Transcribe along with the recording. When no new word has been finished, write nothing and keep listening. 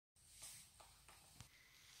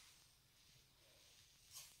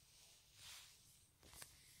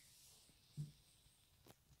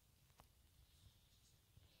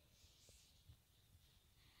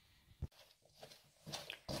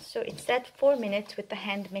So it said 4 minutes with the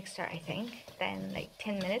hand mixer, I think. Then like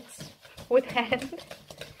 10 minutes with hand.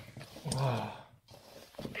 Wow.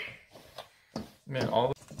 Man,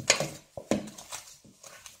 all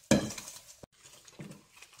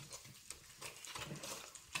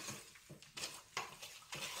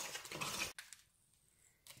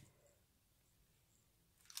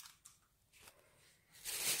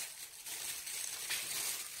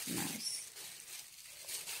Nice.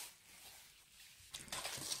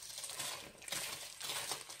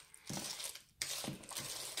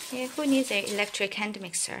 Yeah, who needs an electric hand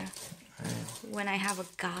mixer when I have a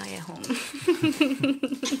guy at home?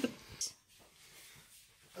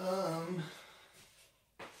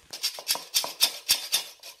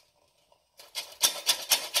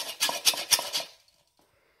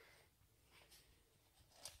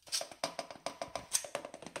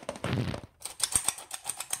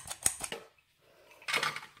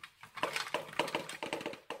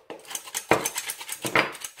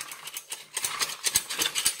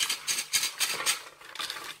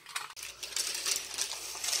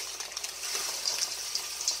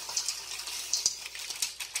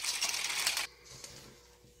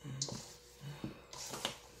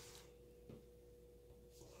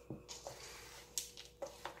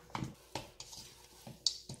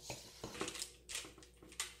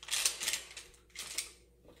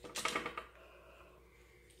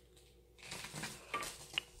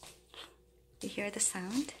 You hear the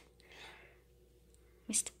sound?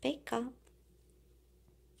 Mr. Baker.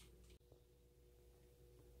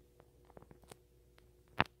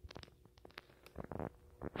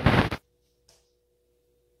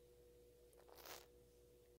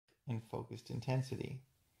 in focused intensity.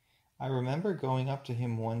 I remember going up to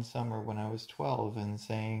him one summer when I was 12 and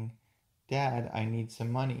saying, "Dad, I need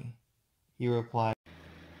some money." He replied,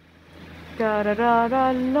 Da da da da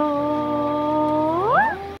la.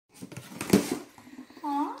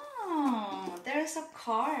 Oh, there's a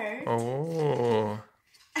card. "Oh,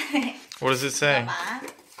 what does it say?" 봐봐.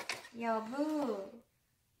 여보,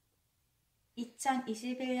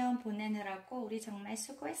 2021년 보내느라고 우리 정말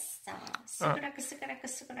수고했어. 수고라고 수고라고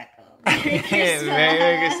수고라고. Merry Christmas.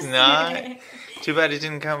 Merry Christmas. Too bad it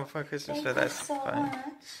didn't come for Christmas, but that's so fine. Much.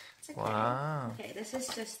 Okay. Wow. Okay, this is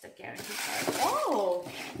just the guarantee card. Oh,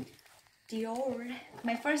 Dior.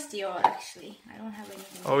 My first Dior, actually. I don't have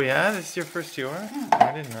anything. Oh yeah, this is your first Dior?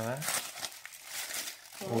 I didn't know that.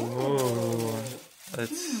 Oh,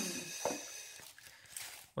 let's.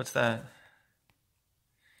 What's that?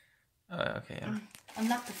 Okay, yeah.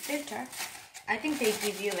 Unlock the filter. I think they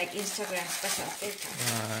give you like Instagram special filter.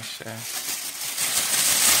 Sure.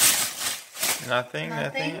 Nothing.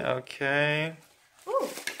 Okay. Ooh.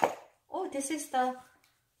 Oh, this is the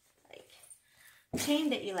like chain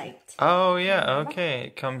that you liked. Oh yeah, okay.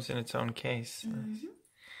 It comes in its own case.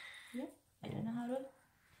 Yeah. I don't know how to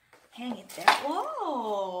hang it there.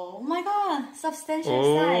 Whoa! Oh my god!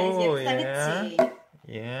 Substantial size. 예쁘다, yeah. 그치?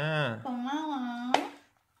 Yeah. 고마워.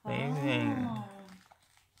 Amazing.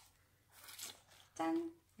 짠.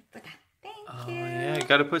 예쁘다. Thank Oh you. yeah, you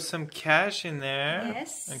gotta put some cash in there.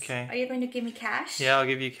 Yes. Okay. Are you going to give me cash? Yeah, I'll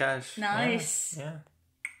give you cash. Nice. Yeah.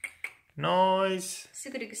 Nice.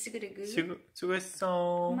 스그르그 스그르그.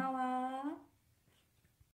 수고했어. 고마워.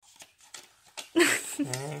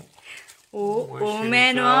 Where should it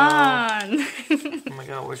 5만 go? 원. Oh my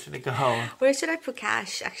god, where should it go? Where should I put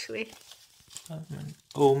cash, actually?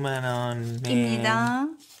 5만 원입니다.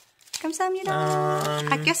 감사합니다.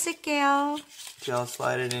 아껴 쓸게요. I'll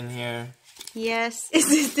slide it in here. Yes.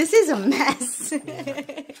 This is a mess. You'll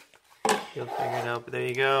figure it out, but there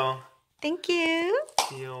you go. Thank you.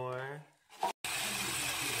 Your...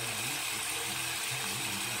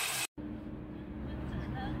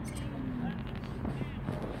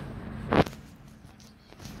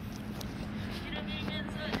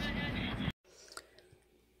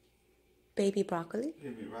 Baby broccoli.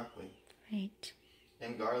 Baby broccoli. Right.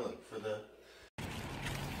 And garlic for the...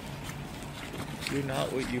 You're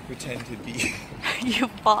not what you pretend to be. You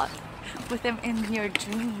fought with him in your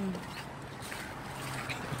dream.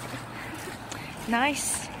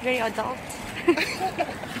 Nice. Very adult.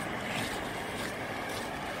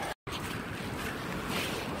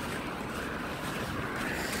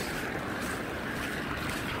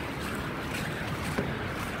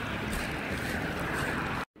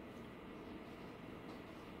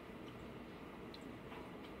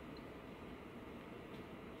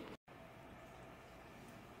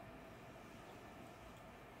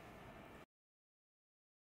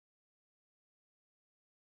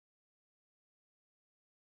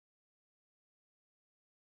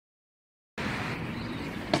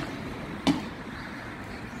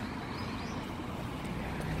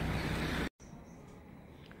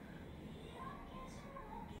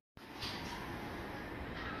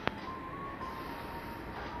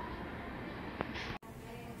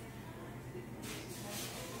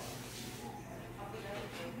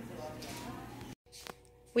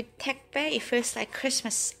 With 택배, it feels like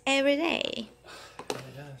Christmas every day.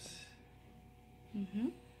 It does.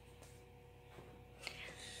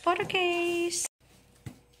 Photo case.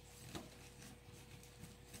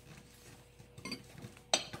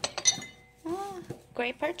 Oh,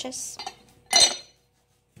 great purchase.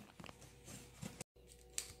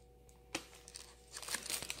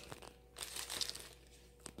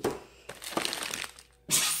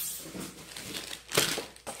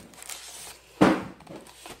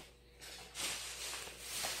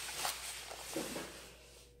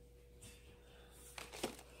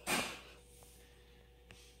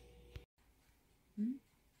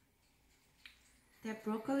 That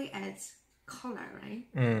broccoli adds color, right?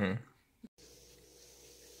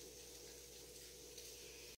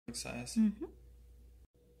 Size.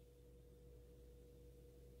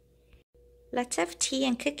 Let's have tea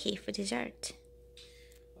and cookie for dessert.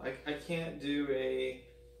 I can't do a...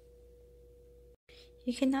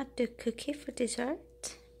 You cannot do cookie for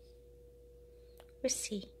dessert? We'll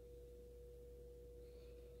see.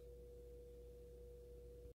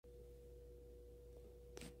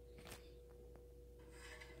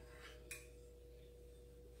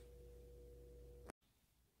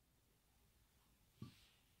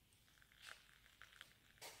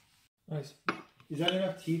 Nice. Is that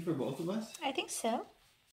enough tea for both of us? I think so.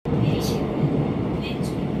 What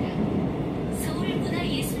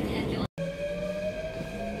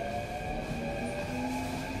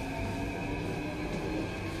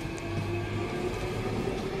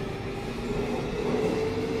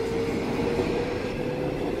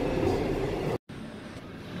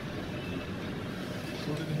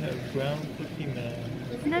do we have? Brown cookie man.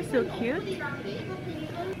 Isn't that so cute?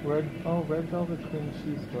 Red velvet cream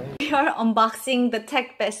cheese glaze. We are unboxing the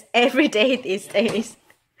tech best every day these days.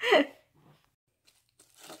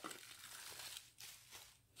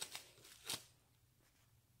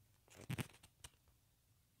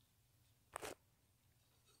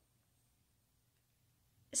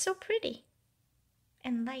 It's so pretty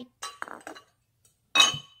and light.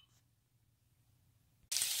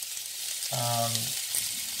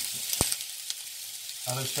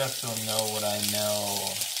 Other chefs don't know what I know.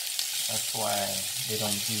 That's why they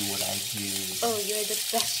don't do what I do. Oh, you're the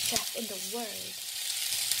best chef in the world.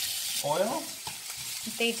 Oil?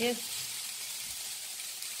 They do.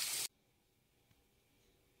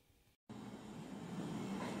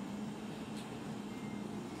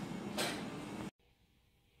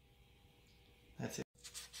 That's it.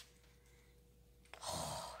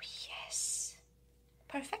 Oh, yes.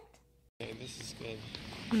 Perfect. Okay, this is good.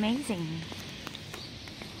 Amazing.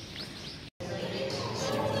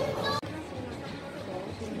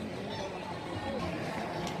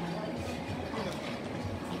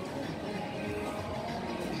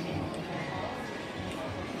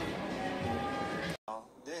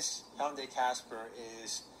 This Hyundai Casper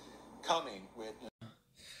is coming with...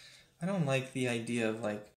 I don't like the idea of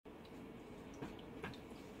like...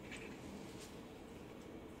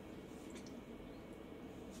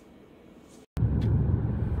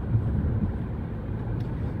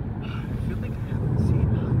 I feel like I haven't seen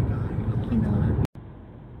Hyundai in a long time.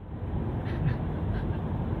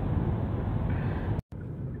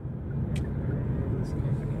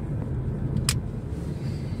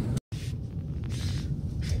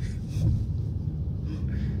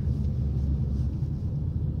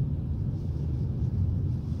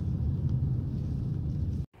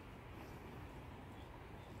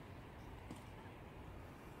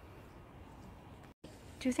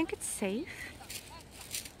 Do you think it's safe?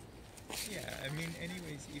 Yeah, I mean,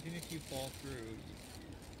 anyways, even if you fall through...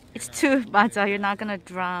 It's too much, you're not gonna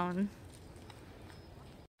drown.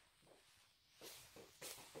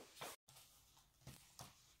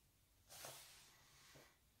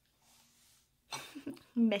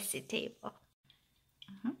 Messy table.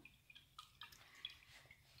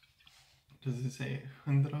 Does it say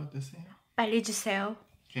흔들어 드세요? 빨리 주세요.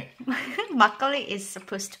 Okay. 막걸리 is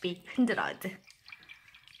supposed to be 흔들어드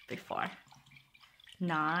before.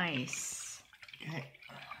 Nice. Okay.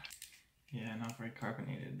 Yeah, not very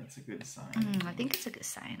carbonated. That's a good sign. I think it's a good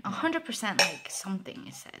sign. 100% like something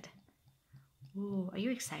is said. Ooh, are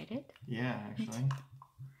you excited? Yeah, actually.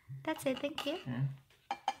 That's it, thank you. Okay.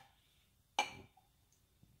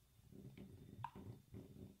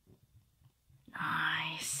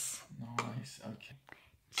 Nice. Nice. Okay.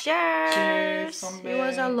 Cheers! Cheers, It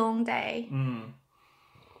was a long day.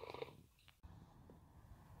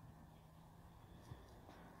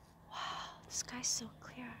 Wow, the sky's so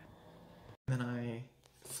clear. Then I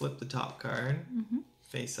flip the top card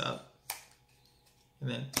face up and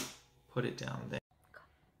then put it down there.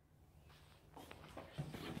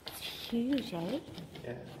 huge, eh?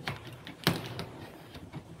 Yeah.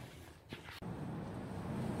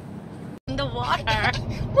 In the water.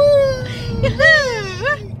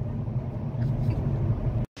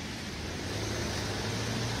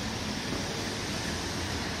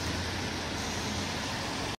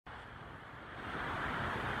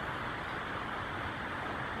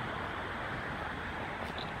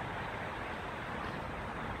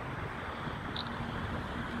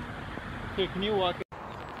 Here, can you walk?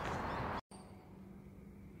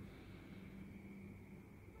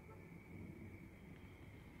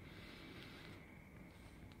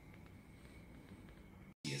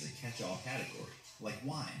 As a catch-all category, like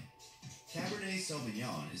wine. Cabernet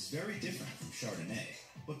Sauvignon is very different from Chardonnay,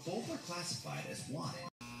 but both are classified as wine.